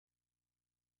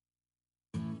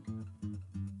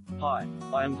Hi,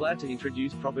 I am glad to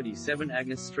introduce property 7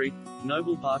 Agnes Street,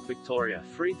 Noble Park, Victoria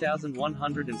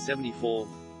 3174.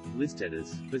 Listed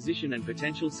as position and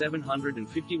potential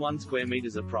 751 square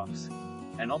meters approx.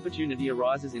 An opportunity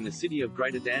arises in the city of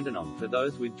Greater Dandenong for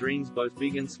those with dreams both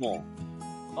big and small.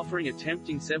 Offering a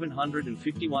tempting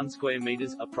 751 square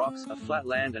meters approx, a flat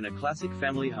land and a classic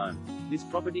family home. This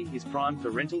property is primed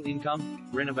for rental income,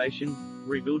 renovation,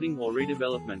 rebuilding or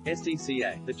redevelopment.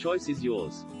 STCA. The choice is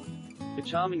yours. The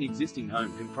charming existing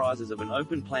home comprises of an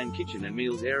open-plan kitchen and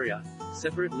meals area,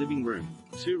 separate living room,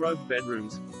 2 robed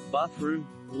bedrooms, bathroom,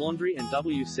 laundry and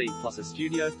WC plus a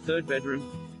studio, 3rd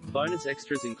bedroom. Bonus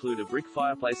extras include a brick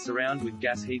fireplace surround with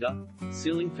gas heater,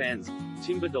 ceiling fans,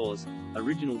 timber doors,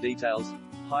 original details,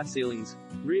 high ceilings,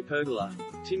 rear pergola,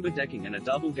 timber decking and a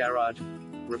double garage.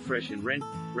 Refresh and rent,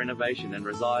 renovation and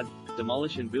reside,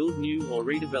 demolish and build new or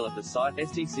redevelop the site.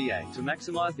 STCA. To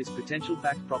maximize this potential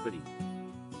packed property.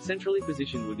 Centrally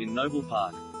positioned within Noble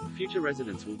Park, future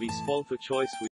residents will be spoiled for choice with